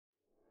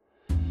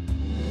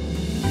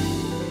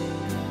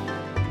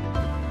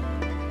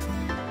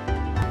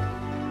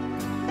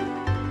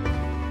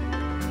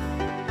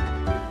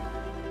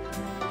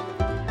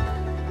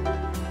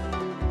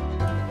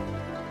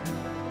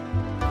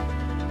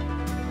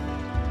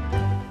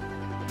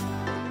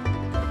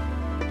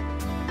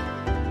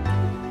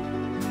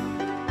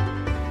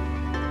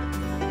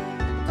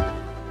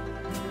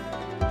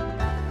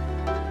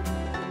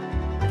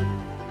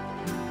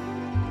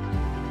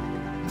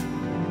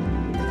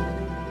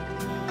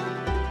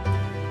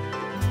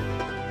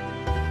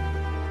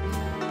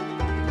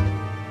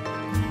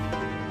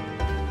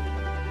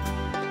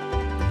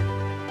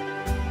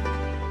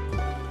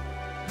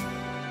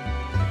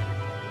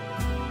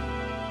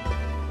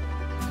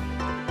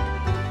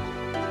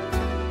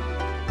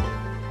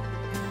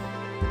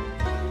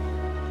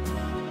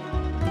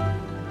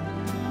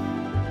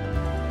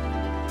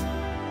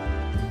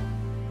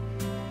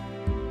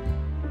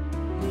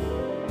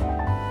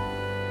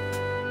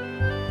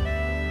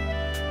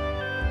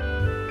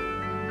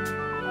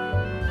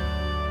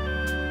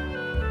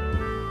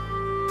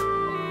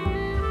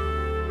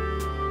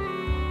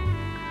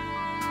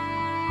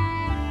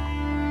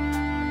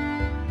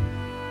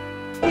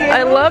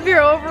love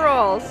your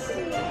overalls.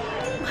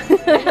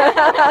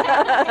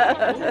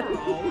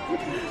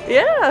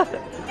 Yeah.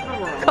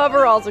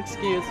 Coveralls,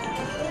 excuse me.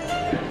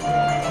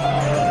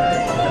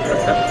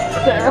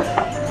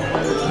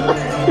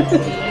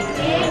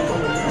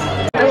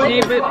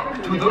 David, I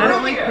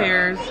don't like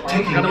pears.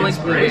 I don't like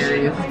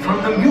blueberries. From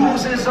the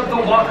muses of the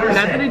water's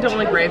Not that I don't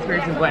like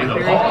raspberries and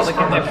blackberries, but like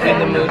if I'm in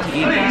the mood to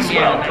eat them,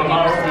 yeah.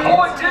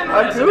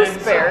 A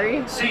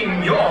gooseberry.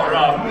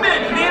 Signora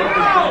Minnie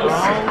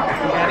Mouse.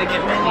 Gotta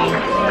get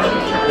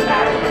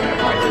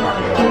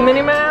Minnie.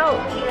 Minnie Mouse.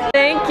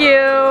 Thank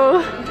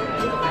you.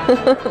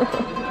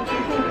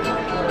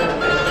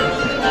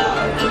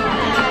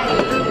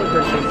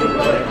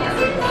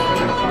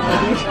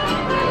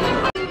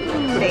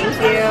 Thank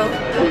you.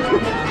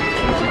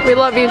 We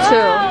love you too.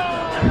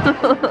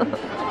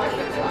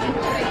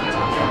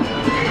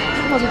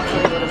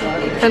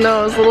 I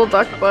know, his little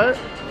duck butt.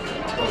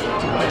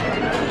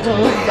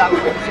 Those duck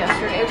lips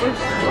yesterday were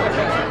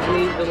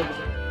so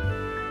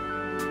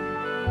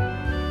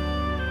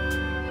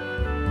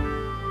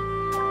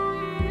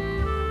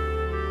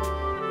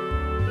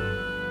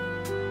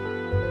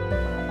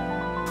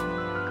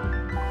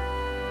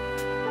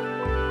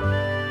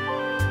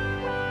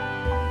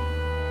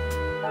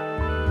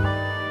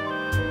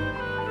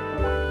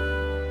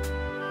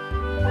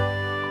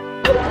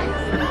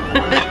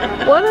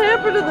What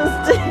happened to this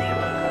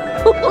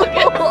table? Look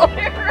at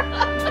Sarah.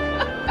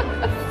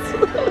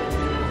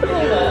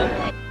 Hold on.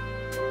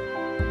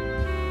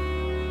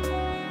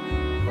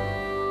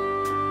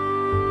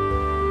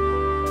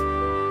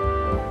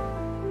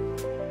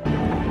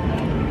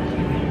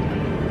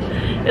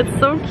 It's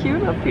so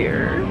cute up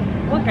here.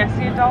 Look, I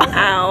see a doll.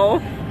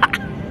 Ow.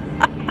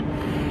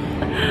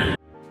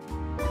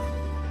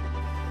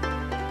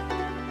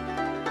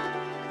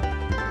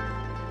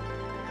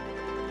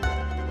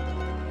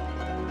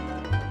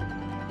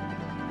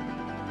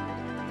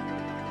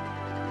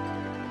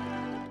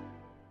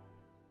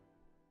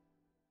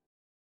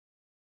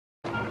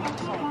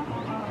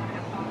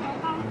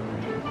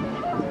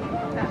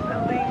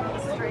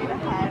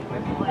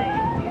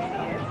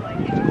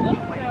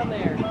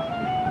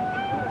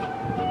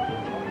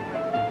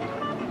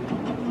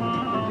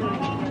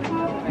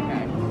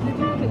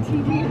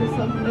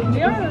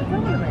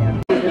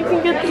 You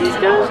can get these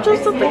guys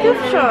just at the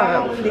gift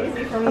shop.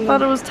 I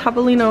thought it was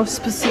Topolino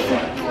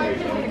specific.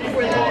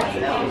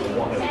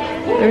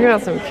 They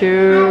got some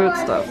cute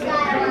stuff.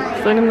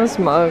 Look at this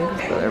mug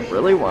that I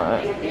really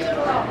want.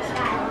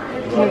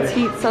 And it's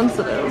heat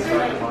sensitive. Look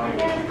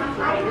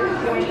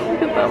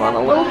at them on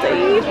a little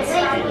date.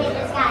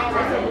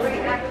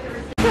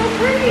 So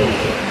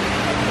pretty.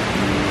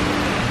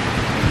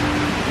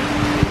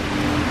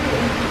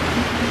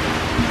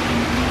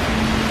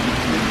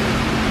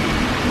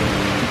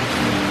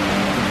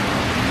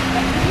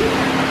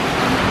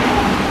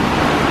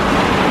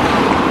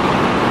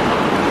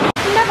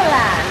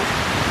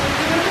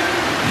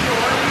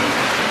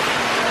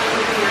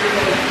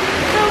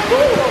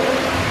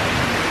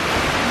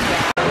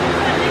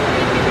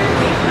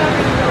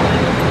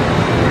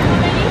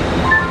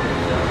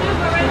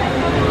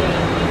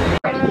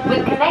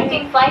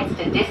 Flights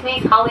to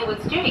Disney's Hollywood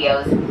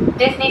Studios,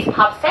 Disney's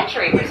Pop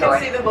Century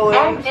Resort,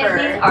 and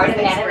Disney's Art of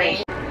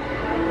Animation.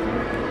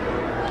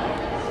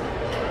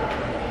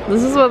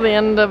 This is what the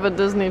end of a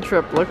Disney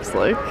trip looks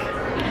like.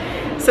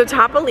 So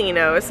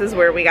Topolino's is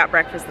where we got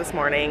breakfast this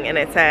morning, and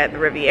it's at the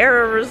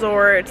Riviera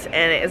Resort,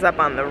 and it is up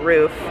on the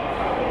roof.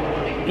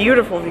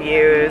 Beautiful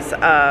views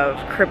of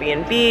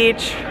Caribbean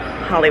Beach,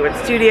 Hollywood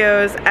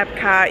Studios,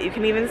 Epcot. You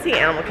can even see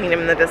Animal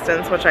Kingdom in the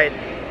distance, which I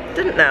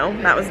didn't know.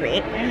 That was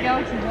neat. And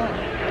Galaxy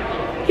One.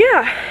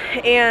 Yeah,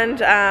 and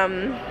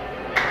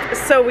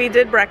so we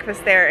did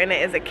breakfast there, and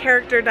it is a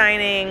character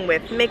dining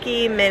with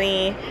Mickey,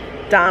 Minnie,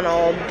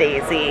 Donald,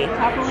 Daisy.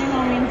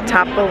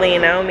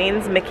 Topolino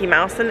means Mickey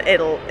Mouse in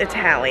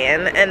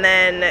Italian, and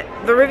then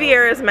the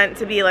Riviera is meant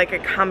to be like a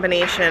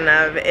combination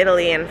of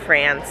Italy and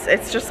France.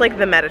 It's just like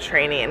the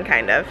Mediterranean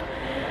kind of,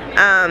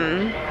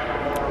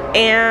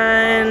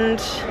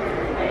 and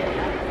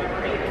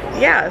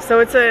yeah, so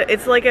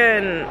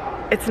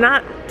it's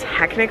not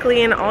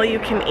technically an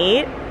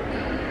all-you-can-eat.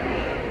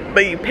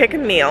 But you pick a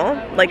meal,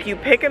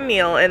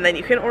 and then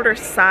you can order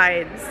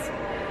sides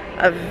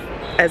of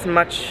as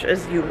much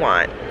as you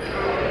want.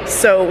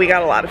 So we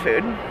got a lot of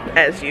food,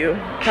 as you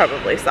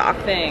probably saw.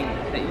 Thing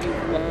that you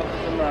love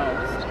the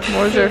most.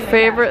 What was your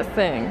favorite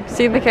thing?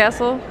 See the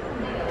castle?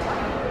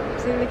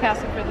 Seeing the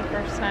castle for the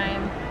first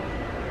time.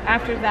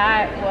 After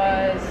that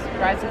was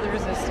Rise of the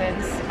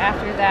Resistance.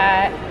 After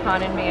that,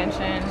 Haunted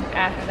Mansion.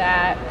 After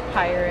that,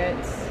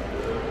 Pirates.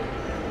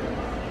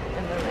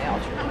 And then they all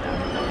turned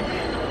down.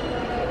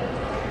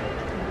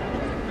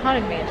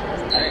 Haunted Mansion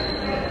was great.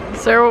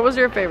 Sarah, what was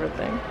your favorite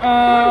thing?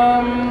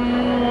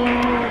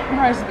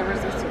 Rise of the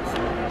Resistance.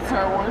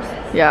 Star Wars.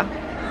 Yeah.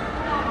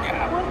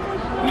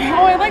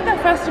 Oh, I like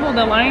that festival.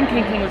 The Lion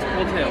King thing was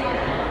cool too.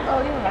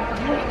 Oh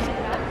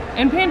yeah.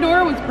 And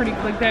Pandora was pretty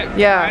like that.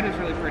 Yeah. Ride was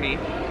really pretty.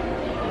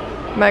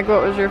 Meg,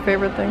 what was your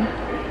favorite thing?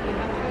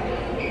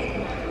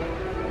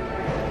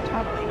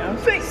 Topolino.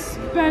 Face.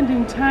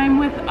 spending time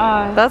with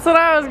us. That's what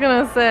I was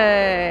gonna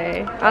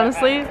say.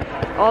 Honestly,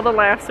 all the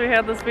laughs we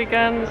had this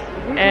weekend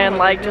and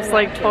like just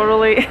like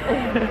totally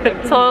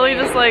totally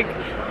just like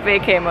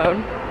vacay mode.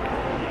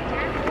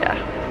 Yeah.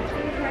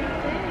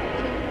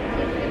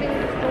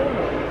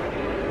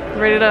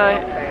 Ready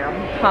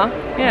to, huh?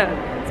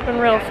 Yeah, it's been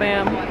real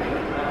fam.